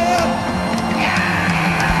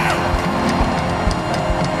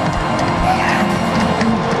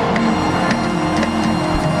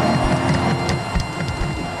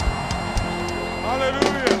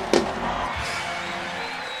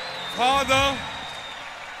 Father,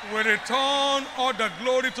 we return all the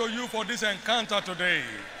glory to you for this encounter today.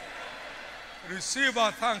 Receive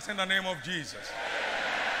our thanks in the name of Jesus.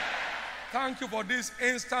 Thank you for these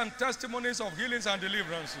instant testimonies of healings and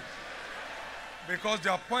deliverances, because they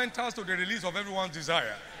are pointers to the release of everyone's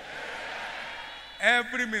desire.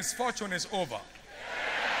 Every misfortune is over.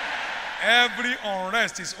 Every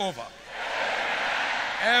unrest is over.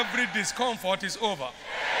 Every discomfort is over.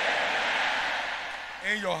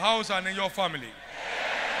 In your house and in your family,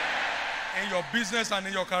 in your business and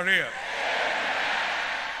in your career,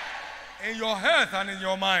 in your health and in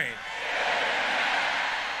your mind,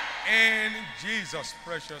 in Jesus'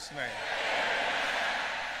 precious name.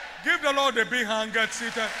 Give the Lord a big hand, get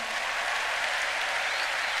seated.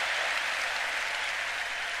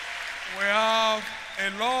 We have a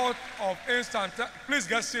lot of instant. Please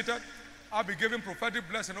get seated. I'll be giving prophetic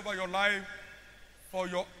blessing over your life for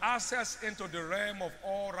your access into the realm of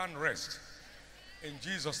all and rest. In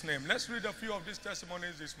Jesus' name. Let's read a few of these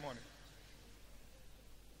testimonies this morning.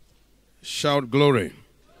 Shout glory.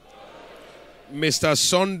 Mr.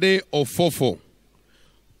 Sunday Ofofo,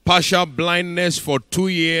 partial blindness for 2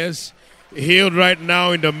 years, healed right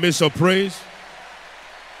now in the midst of praise.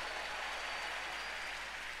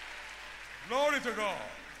 Glory to God.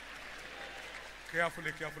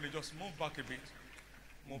 Carefully, just move back a bit.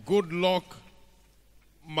 Good luck.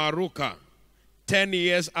 Maruka, 10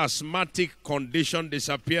 years asthmatic condition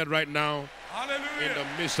disappeared right now. Hallelujah. In the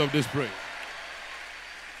midst of this prayer.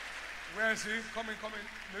 Where is he? Coming,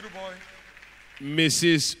 little boy.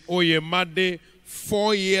 Mrs. Oyemade,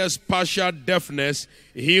 4 years partial deafness,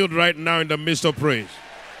 healed right now in the midst of praise.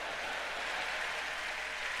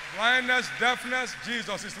 Blindness, deafness,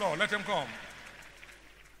 Jesus is Lord. Let him come.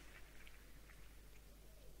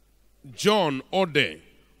 John Ode,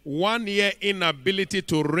 1 year inability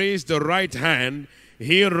to raise the right hand,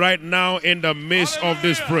 healed right now in the midst of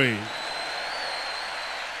this praise.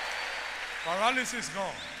 Paralysis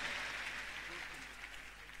gone.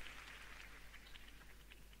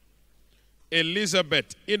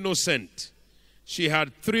 Elizabeth, innocent. She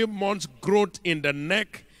had 3 months growth in the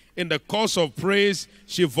neck. In the course of praise,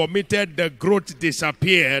 she vomited. The growth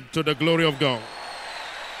disappeared to the glory of God.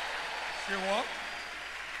 She what?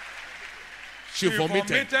 She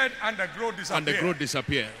vomited and the growth disappeared. And the growth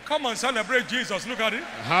disappeared. Come and celebrate Jesus. Look at it.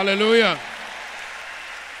 Hallelujah.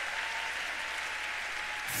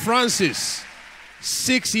 Francis,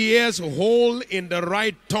 6 years hole in the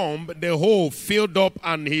right thumb. The hole filled up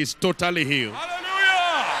and he's totally healed. Hallelujah.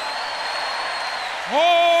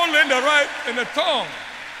 Hole in the tongue.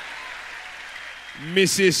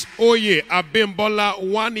 Mrs. Oye Abimbola,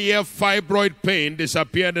 1 year fibroid pain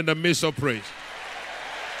disappeared in the midst of praise.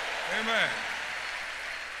 Amen.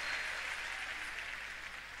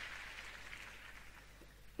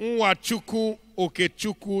 Nwachuku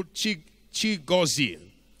Okechukwu Chigozie,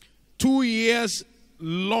 2 years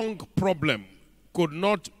long problem, 2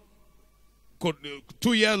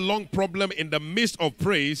 year long problem in the midst of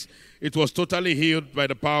praise. It was totally healed by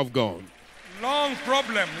the power of God. Long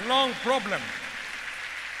problem.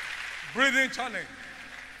 Breathing challenge.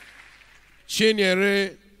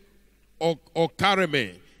 Chinyere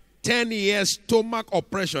Okareme, 10 years stomach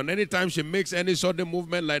oppression. Anytime she makes any sudden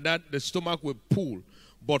movement like that, the stomach will pull.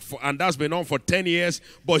 And that's been on for 10 years.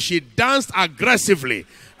 But she danced aggressively,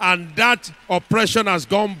 and that oppression has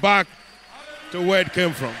gone back to where it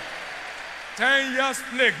came from. 10 years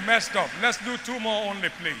plague messed up. Let's do 2 more only,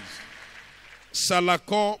 please.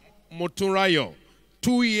 Salako Moturayo,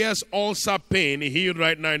 2 years ulcer pain, healed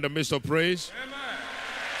right now in the midst of praise. Amen.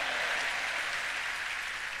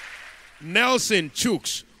 Nelson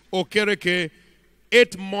Chooks Okereke,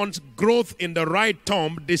 8 months growth in the right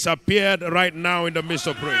thumb disappeared right now in the midst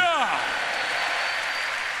of praise.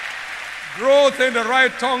 Growth in the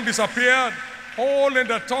right tongue disappeared. Hole in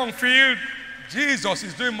the tongue filled. Jesus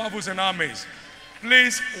is doing marvels in our midst.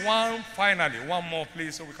 Please, one more,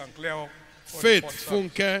 please, so we can clear up. Faith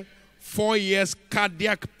Funke, 4 years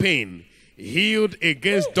cardiac pain, healed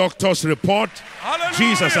against doctor's report. Hallelujah.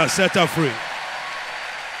 Jesus has set her free.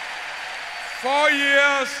 4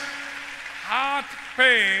 years, heart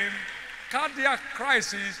pain, cardiac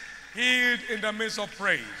crisis, healed in the midst of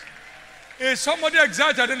praise. Is somebody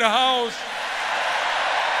excited in the house?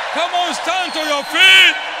 Come on, stand to your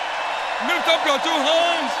feet. Lift up your 2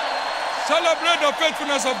 hands. Celebrate the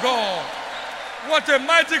faithfulness of God. What a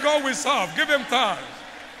mighty God we serve. Give him thanks.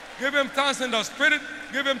 Give him thanks in the spirit.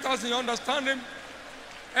 Give him thanks in your understanding.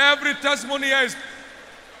 Every testimony here is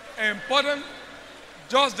important.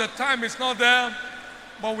 Just the time is not there.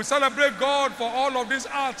 But we celebrate God for all of these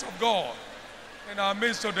acts of God in our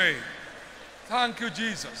midst today. Thank you,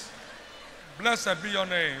 Jesus. Blessed be your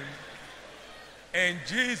name. In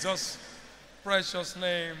Jesus' precious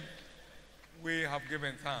name, we have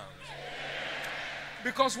given thanks.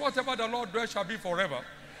 Because whatever the Lord does shall be forever.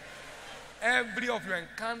 Every of your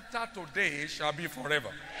encounter today shall be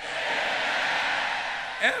forever.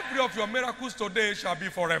 Every of your miracles today shall be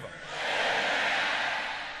forever.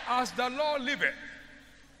 As the Lord liveth,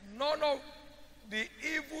 none of the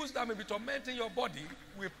evils that may be tormenting your body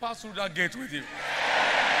will pass through that gate with you.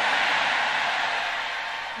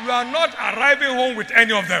 You are not arriving home with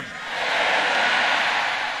any of them.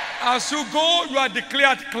 As you go, you are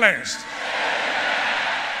declared cleansed.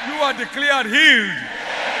 You are declared healed.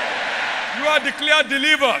 You are declared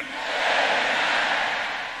delivered.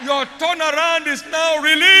 Your turnaround is now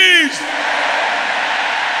released.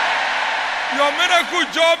 Your miracle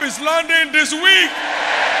job is landing this week.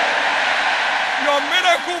 Your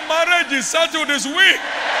miracle marriage is settled this week.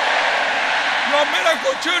 Your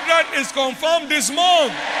miracle children is confirmed this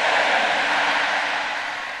month.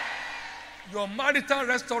 Your marital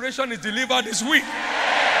restoration is delivered this week.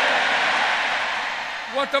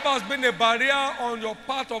 Whatever has been a barrier on your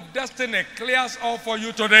path of destiny clears off for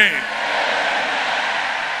you today.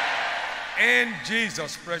 In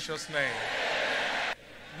Jesus' precious name.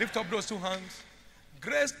 Lift up those 2 hands.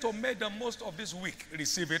 Grace to make the most of this week.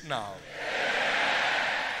 Receive it now.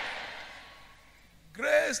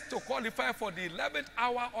 Grace to qualify for the 11th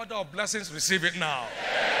hour order of blessings. Receive it now.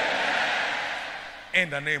 In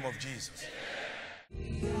the name of Jesus.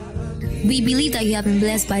 We believe that you have been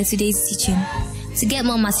blessed by today's teaching. To get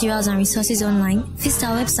more materials and resources online, visit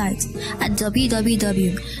our website at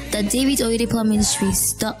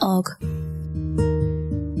www.davidoyedepoministries.org.